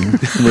ranking,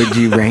 would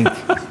you rank?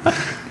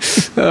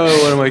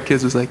 One of my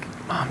kids was like,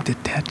 "Mom,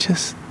 did Dad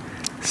just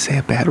say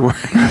a bad word?"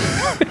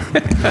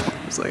 I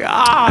was like,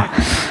 all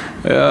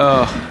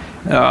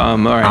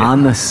right.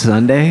 On the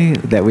Sunday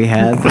that we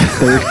had the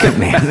third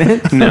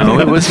commandment? No,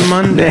 it was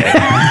Monday.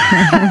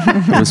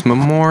 It was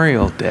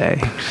Memorial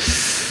Day.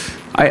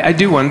 I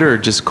do wonder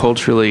just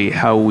culturally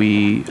how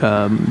we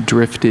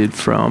drifted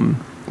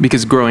from,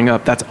 because growing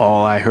up, that's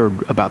all I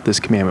heard about this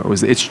commandment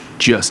was it's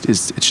just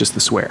the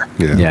swear.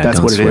 Yeah, that's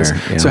what it is.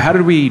 Yeah. So how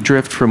did we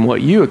drift from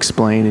what you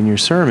explained in your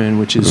sermon,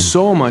 which is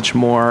so much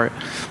more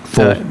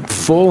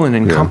full and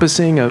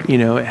encompassing of,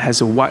 it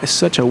has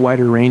such a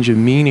wider range of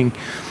meaning.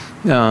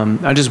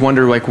 I just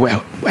wonder,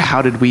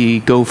 how did we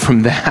go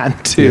from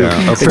that to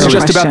it's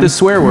just about the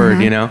swear word,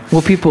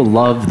 Well, people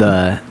love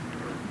the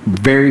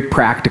very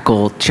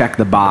practical, check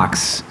the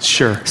box.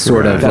 Sure.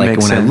 Sort of That like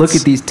makes when sense. I look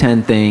at these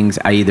 10 things,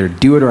 I either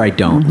do it or I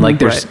don't. Like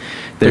there's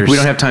we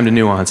don't have time to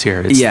nuance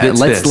here. It's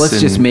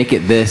let's just make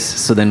it this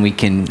so then we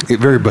can.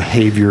 Very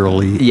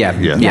behaviorally.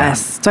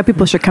 Yes. That's why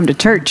people should come to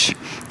church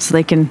so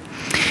they can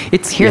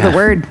hear the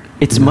word.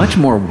 It's much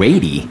more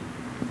weighty.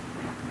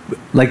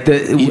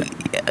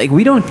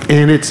 We don't.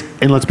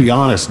 And let's be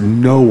honest,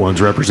 no one's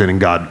representing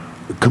God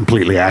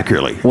completely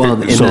accurately. Well,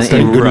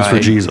 thank goodness for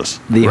Jesus.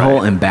 The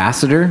whole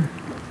ambassador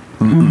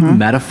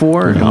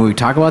metaphor, and when we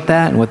talk about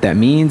that and what that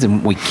means,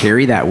 and we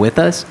carry that with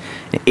us,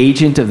 an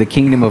agent of the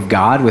kingdom of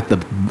God with the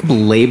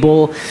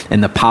label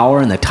and the power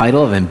and the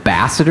title of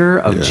ambassador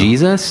of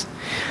Jesus.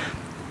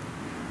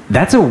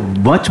 That's a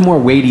much more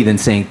weighty than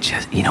saying,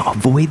 just,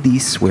 avoid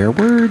these swear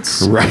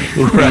words. Right.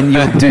 And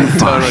you'll do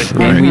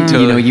fine.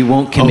 And you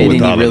won't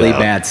commit any really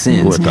bad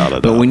sins. Without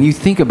a But doubt. when you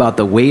think about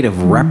the weight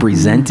of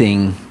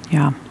representing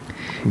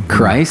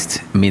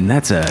Christ, I mean,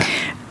 that's a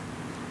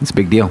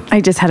big deal.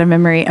 I just had a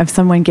memory of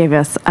someone gave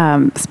us,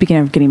 speaking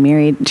of getting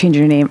married,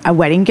 changing your name, a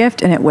wedding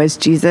gift, and it was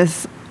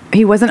Jesus.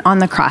 He wasn't on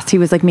the cross. He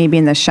was like maybe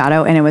in the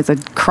shadow, and it was a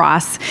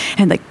cross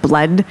and like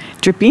blood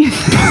dripping.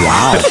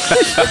 Wow.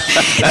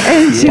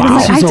 And she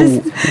was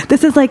like,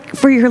 this is like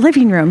for your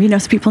living room,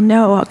 so people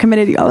know how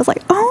committed you. I was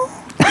like, oh.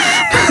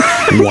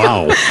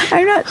 Wow.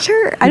 I'm not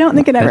sure. I don't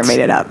think it ever made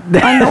it up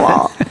on the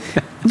wall.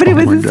 But it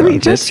was a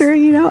sweet gesture,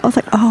 I was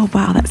like, oh,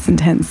 wow, that's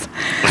intense.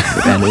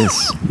 That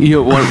is.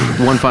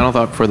 One final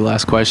thought before the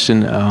last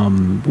question.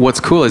 What's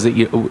cool is that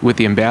with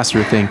the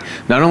ambassador thing,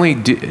 not only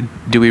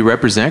do we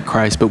represent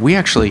Christ, but we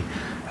actually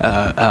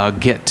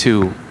get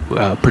to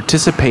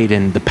participate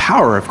in the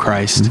power of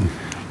Christ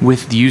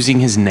with using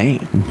his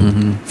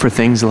name for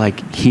things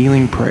like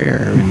healing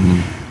prayer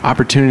and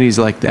opportunities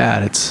like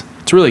that. It's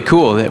really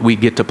cool that we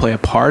get to play a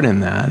part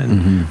in that,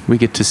 and we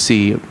get to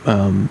see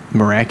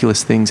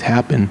miraculous things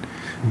happen,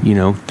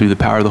 through the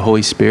power of the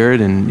Holy Spirit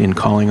and in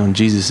calling on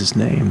Jesus'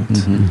 name.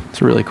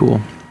 It's really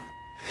cool.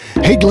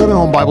 Hey, Glen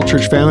Home Bible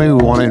Church family, we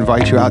want to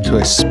invite you out to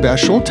a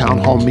special town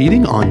hall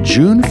meeting on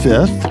June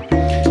 5th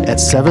at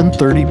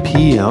 7:30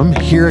 p.m.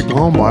 here at Glen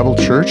Home Bible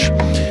Church.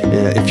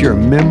 If you're a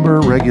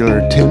member, regular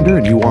attender,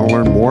 and you want to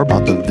learn more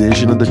about the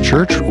vision of the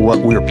church, what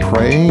we're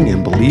praying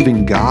and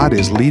believing God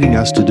is leading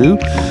us to do,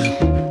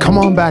 come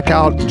on back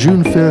out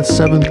June 5th,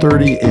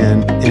 7:30,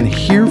 and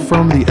hear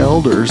from the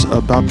elders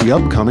about the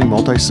upcoming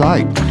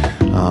multi-site.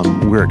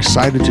 We're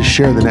excited to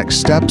share the next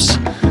steps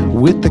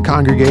with the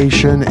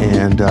congregation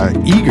and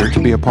eager to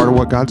be a part of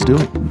what God's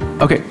doing.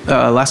 Okay,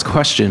 last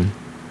question.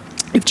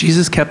 If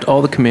Jesus kept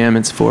all the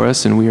commandments for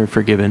us and we are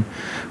forgiven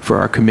for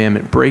our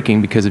commandment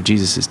breaking because of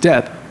Jesus'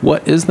 death,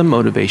 what is the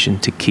motivation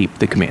to keep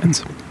the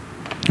commands?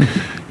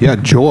 Yeah,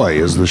 joy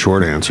is the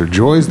short answer.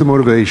 Joy is the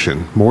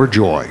motivation, more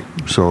joy.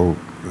 So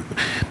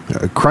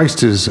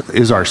Christ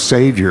is our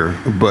Savior,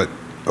 but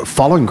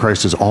following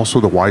Christ is also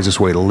the wisest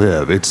way to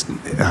live. It's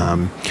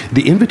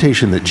the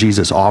invitation that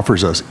Jesus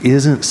offers us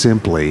isn't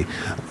simply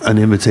an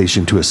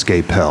invitation to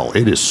escape hell.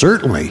 It is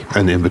certainly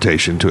an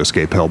invitation to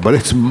escape hell, but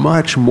it's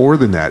much more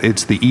than that.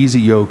 It's the easy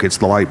yoke. It's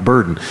the light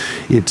burden.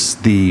 It's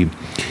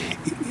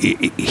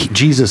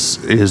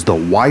Jesus is the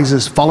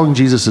wisest. Following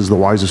Jesus is the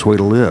wisest way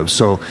to live.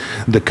 So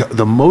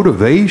the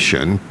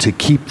motivation to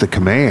keep the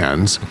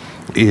commands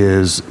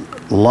is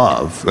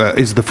love,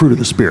 is the fruit of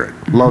the Spirit.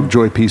 Love,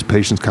 joy, peace,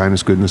 patience,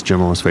 kindness, goodness,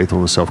 gentleness,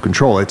 faithfulness,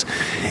 self-control.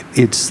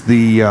 It's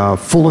the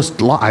fullest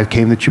life. I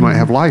came that you might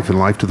have life and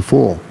life to the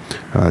full.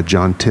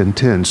 John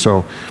 10:10.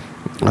 So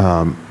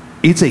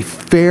it's a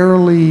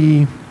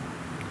fairly,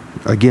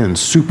 again,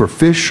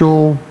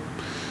 superficial,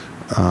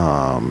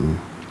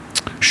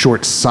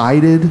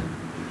 short-sighted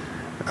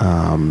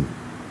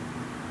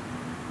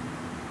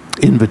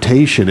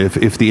invitation.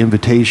 If the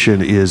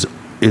invitation is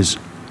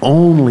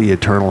only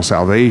eternal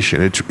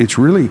salvation, it's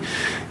really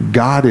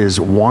God is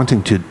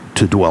wanting to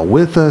dwell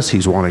with us.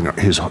 He's wanting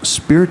His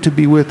Spirit to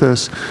be with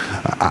us.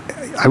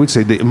 I would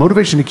say the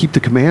motivation to keep the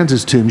commands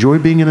is to enjoy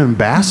being an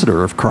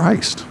ambassador of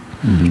Christ.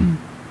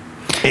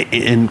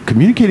 And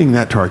communicating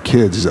that to our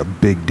kids is a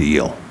big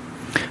deal.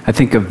 I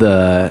think of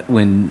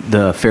when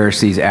the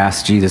Pharisees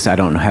asked Jesus, I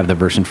don't have the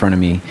verse in front of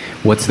me,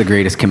 what's the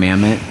greatest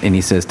commandment? And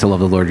he says, to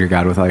love the Lord your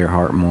God with all your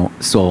heart,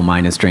 soul,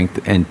 mind, and strength,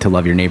 and to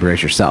love your neighbor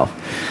as yourself.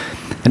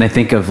 And I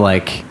think of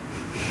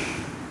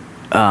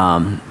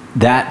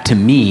that to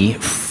me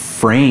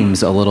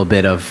frames a little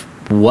bit of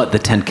what the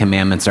Ten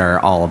Commandments are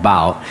all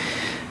about.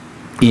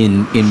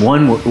 In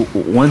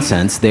one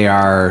sense, they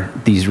are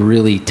these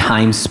really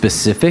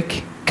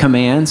time-specific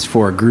commands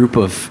for a group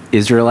of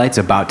Israelites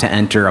about to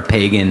enter a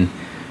pagan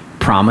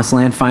promised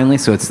land finally.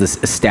 So it's this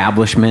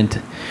establishment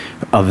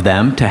of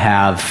them to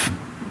have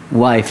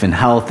life and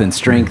health and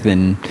strength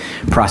and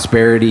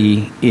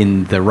prosperity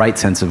in the right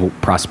sense of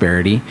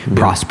prosperity,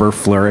 prosper,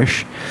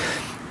 flourish.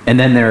 And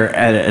then they're,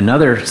 at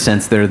another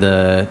sense,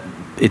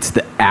 it's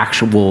the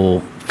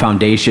actual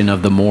foundation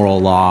of the moral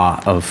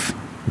law of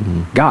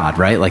God,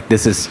 right?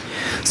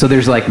 So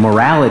there's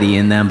morality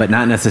in them, but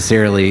not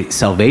necessarily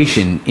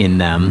salvation in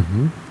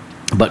them.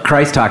 But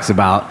Christ talks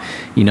about,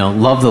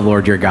 love the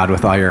Lord your God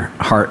with all your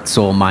heart,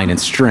 soul, mind, and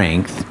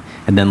strength,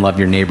 and then love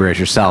your neighbor as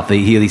yourself.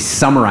 He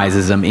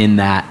summarizes them in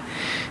that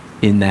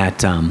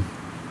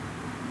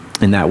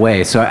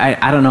way. So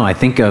I don't know. I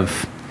think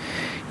of,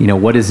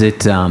 what is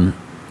it?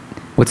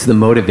 What's the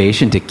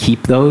motivation to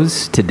keep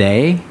those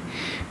today?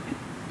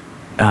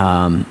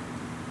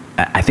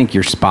 I think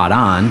you're spot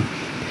on.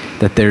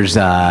 That there's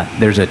a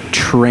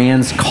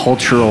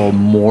transcultural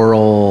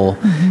moral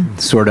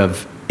sort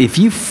of. If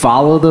you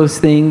follow those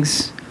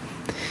things,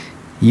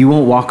 you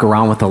won't walk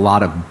around with a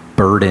lot of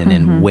burden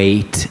and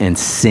weight and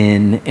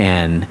sin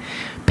and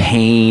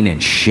pain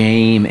and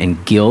shame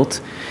and guilt,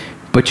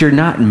 but you're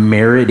not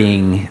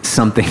meriting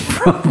something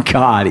from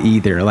God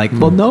either.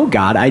 Well, no,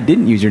 God, I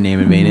didn't use your name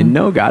in vain, and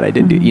no, God, I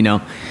didn't do.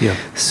 Yeah.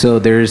 So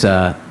there's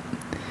a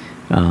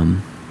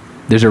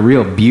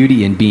real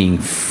beauty in being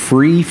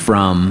free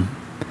from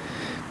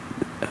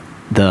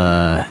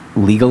the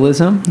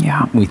legalism.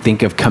 Yeah. We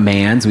think of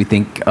commands. We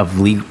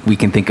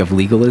can think of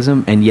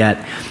legalism, and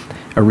yet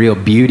a real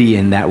beauty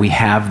in that we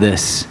have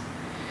this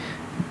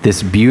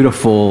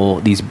beautiful,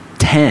 these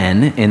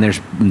 10, and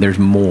there's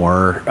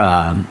more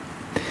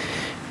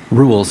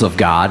rules of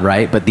God,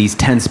 right? But these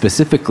 10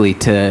 specifically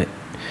to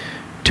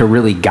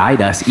really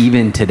guide us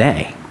even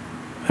today.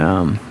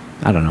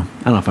 I don't know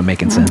if I'm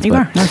making sense. You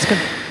are. That's good.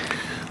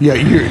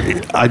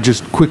 Yeah, I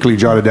just quickly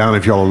jotted down,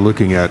 if y'all are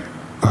looking at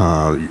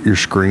your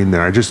screen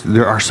there,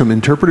 there are some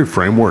interpretive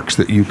frameworks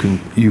that you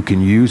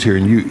can use here,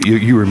 and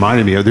you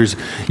reminded me of.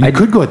 You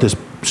could go at this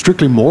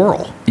strictly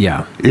moral.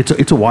 Yeah,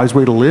 it's a wise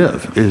way to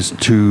live, is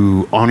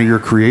to honor your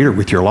Creator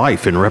with your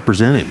life and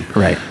represent Him.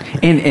 Right,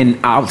 and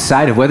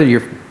outside of whether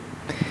you're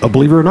a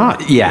believer or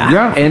not.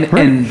 Yeah,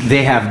 and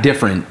they have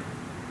different.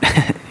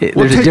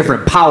 There's a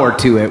different power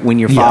to it when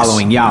you're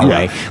following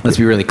Yahweh. Yeah. Let's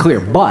be really clear.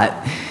 But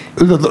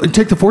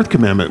take the fourth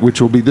commandment,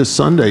 which will be this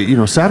Sunday.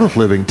 Sabbath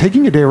living.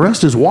 Taking a day of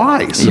rest is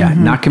wise. Yeah,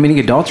 not committing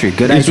adultery.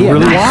 Good it's idea.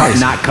 Really wise.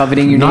 Not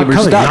coveting your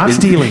neighbor's stuff. Not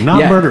stealing.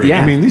 Not murdering.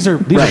 Yeah. I mean, these are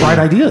right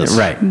ideas.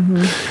 Right.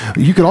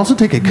 Mm-hmm. You could also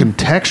take a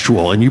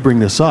contextual, and you bring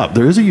this up.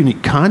 There is a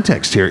unique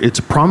context here.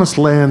 It's promised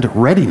land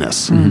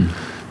readiness.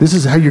 Mm-hmm. This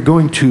is how you're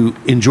going to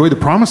enjoy the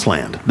promised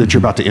land that you're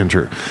about to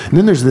enter. And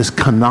then there's this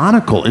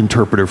canonical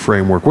interpretive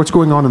framework. What's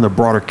going on in the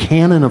broader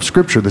canon of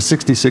Scripture, the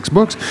 66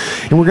 books.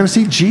 And we're going to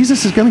see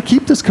Jesus is going to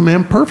keep this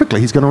command perfectly.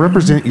 He's going to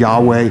represent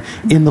Yahweh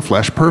in the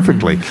flesh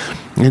perfectly.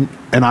 And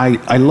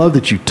I love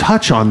that you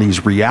touch on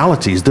these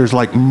realities. There's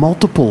like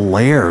multiple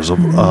layers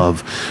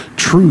of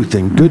truth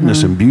and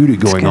goodness and beauty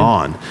going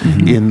on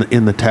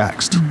in the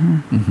text.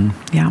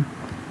 Yeah.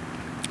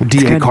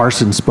 D.A.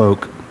 Carson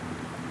spoke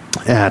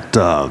at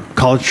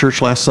College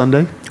Church last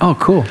Sunday. Oh,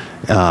 cool.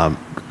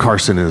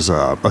 Carson is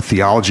a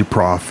theology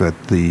prof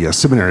at the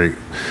seminary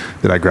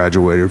that I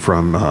graduated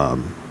from.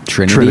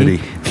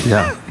 Trinity?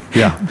 Yeah.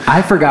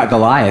 I forgot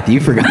Goliath. You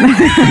forgot. No,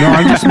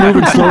 I'm just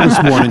moving slow this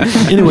morning.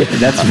 Anyway,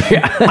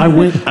 I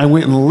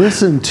went and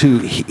listened to.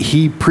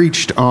 He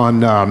preached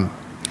on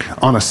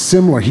a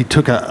similar. He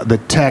took the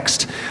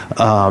text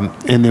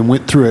and then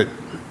went through it,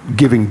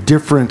 giving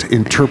different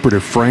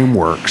interpretive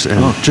frameworks,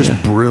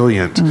 and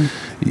brilliant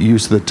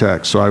use of the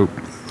text. So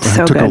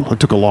I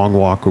took a long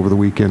walk over the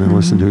weekend and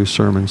listened to his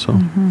sermon. So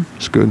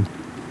it's good.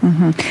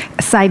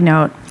 Side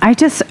note, I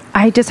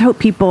just hope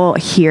people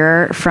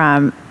hear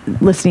from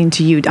listening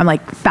to you. I'm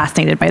like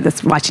fascinated by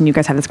this, watching you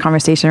guys have this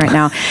conversation right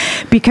now,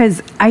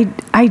 because I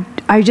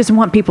just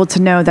want people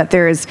to know that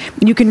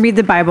you can read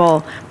the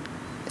Bible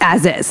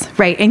as is,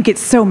 right, and get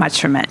so much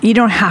from it. You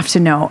don't have to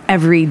know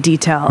every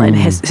detail and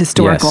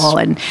historical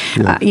and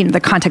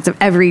the context of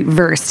every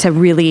verse to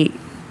really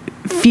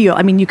feel.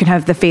 I mean, you can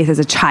have the faith as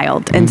a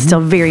child and still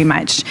very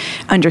much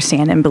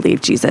understand and believe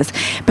Jesus.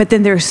 But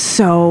then there's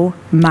so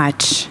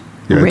much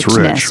richness. It's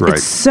rich, right?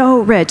 It's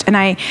so rich, and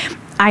I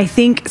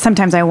think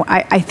sometimes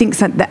I think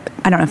that,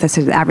 I don't know if this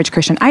is the average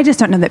Christian. I just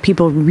don't know that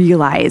people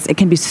realize it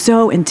can be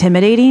so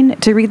intimidating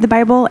to read the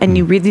Bible, and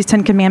you read these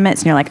 10 commandments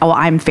and you're like, oh,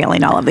 I'm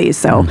failing all of these,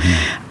 so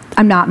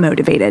I'm not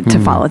motivated to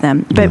follow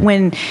them. But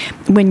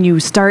when you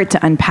start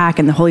to unpack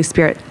and the Holy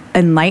Spirit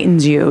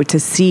enlightens you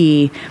to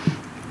see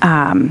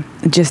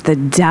just the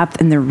depth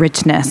and the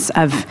richness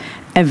of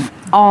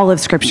all of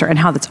Scripture and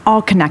how that's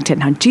all connected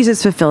and how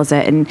Jesus fulfills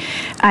it. And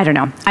I don't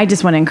know. I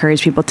just want to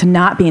encourage people to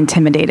not be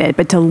intimidated,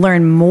 but to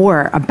learn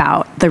more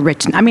about the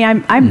richness. I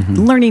mean, I'm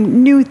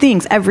learning new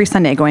things every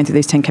Sunday going through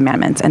these 10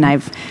 commandments, and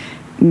I've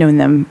known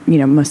them,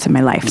 most of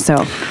my life.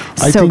 So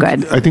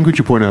good. I think what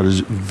you point out is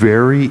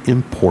very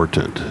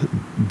important,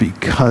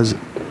 because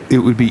it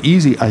would be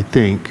easy, I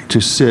think,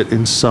 to sit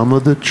in some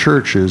of the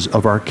churches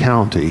of our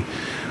county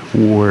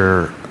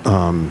where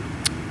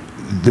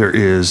there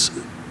is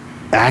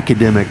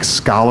academic,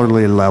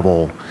 scholarly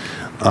level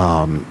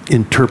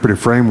interpretive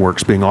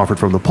frameworks being offered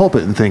from the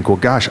pulpit, and think, well,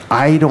 gosh,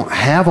 I don't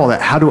have all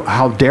that.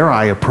 How dare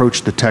I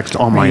approach the text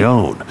on my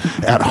own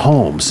at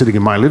home, sitting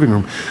in my living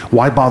room?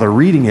 Why bother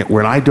reading it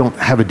when I don't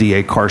have a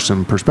D.A.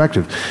 Carson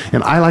perspective?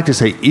 And I like to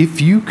say, if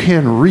you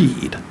can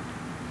read,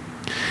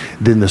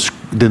 then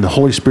the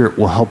Holy Spirit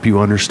will help you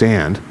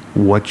understand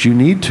what you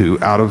need to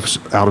out of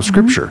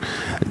Scripture.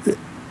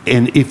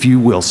 And if you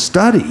will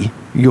study,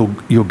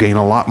 you'll gain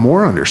a lot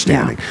more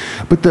understanding.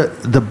 Yeah. But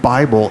the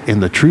Bible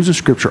and the truths of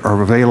Scripture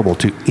are available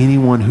to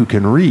anyone who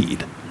can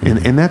read.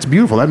 And that's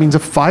beautiful. That means a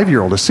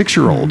 5-year-old, a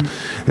 6-year-old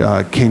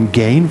can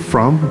gain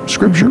from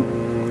Scripture.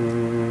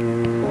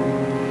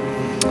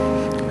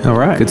 All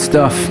right. Good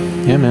stuff.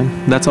 Yeah,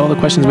 man. That's all the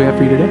questions we have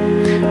for you today.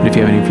 And if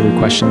you have any further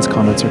questions,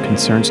 comments, or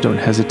concerns, don't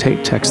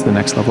hesitate. Text the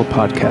Next Level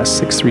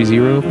Podcast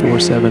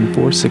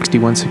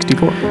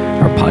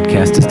 630-474-6164. Our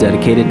podcast is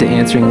dedicated to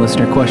answering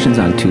listener questions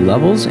on 2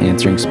 levels: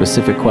 answering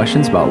specific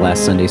questions about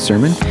last Sunday's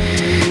sermon,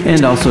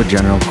 and also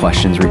general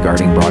questions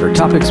regarding broader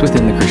topics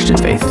within the Christian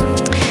faith.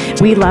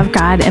 We love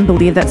God and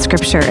believe that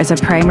Scripture is a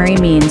primary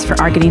means for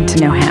our getting to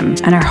know Him.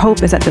 And our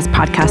hope is that this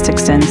podcast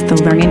extends the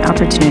learning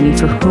opportunity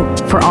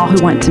for all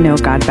who want to know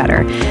God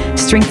better,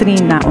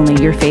 strengthening not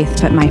only your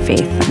faith, but my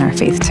faith and our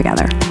faith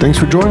together. Thanks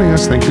for joining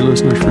us. Thank you,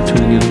 listeners, for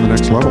tuning in to The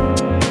Next Level.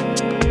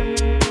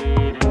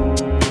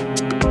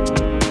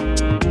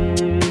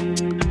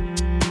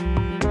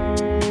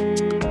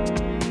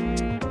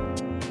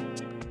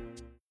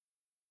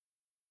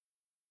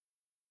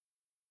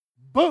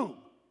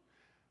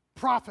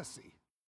 prophecy.